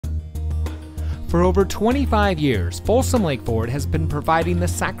For over 25 years, Folsom Lake Ford has been providing the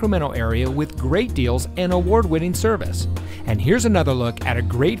Sacramento area with great deals and award-winning service. And here's another look at a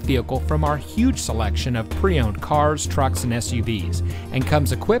great vehicle from our huge selection of pre-owned cars, trucks, and SUVs, and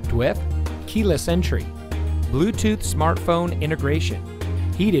comes equipped with keyless entry, Bluetooth smartphone integration,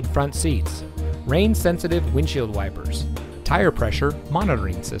 heated front seats, rain-sensitive windshield wipers, tire pressure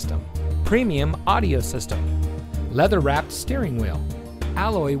monitoring system, premium audio system, leather-wrapped steering wheel,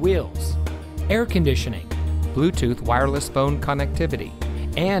 alloy wheels, air conditioning, Bluetooth wireless phone connectivity,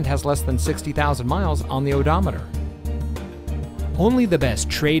 and has less than 60,000 miles on the odometer. Only the best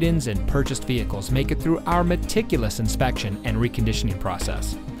trade-ins and purchased vehicles make it through our meticulous inspection and reconditioning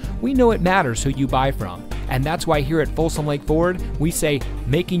process. We know it matters who you buy from, and that's why here at Folsom Lake Ford, we say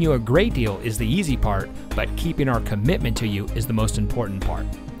making you a great deal is the easy part, but keeping our commitment to you is the most important part.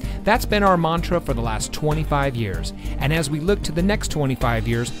 That's been our mantra for the last 25 years, and as we look to the next 25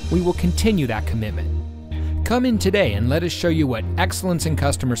 years, we will continue that commitment. Come in today and let us show you what excellence in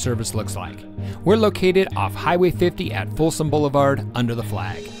customer service looks like. We're located off Highway 50 at Folsom Boulevard under the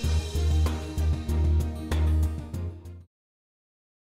flag.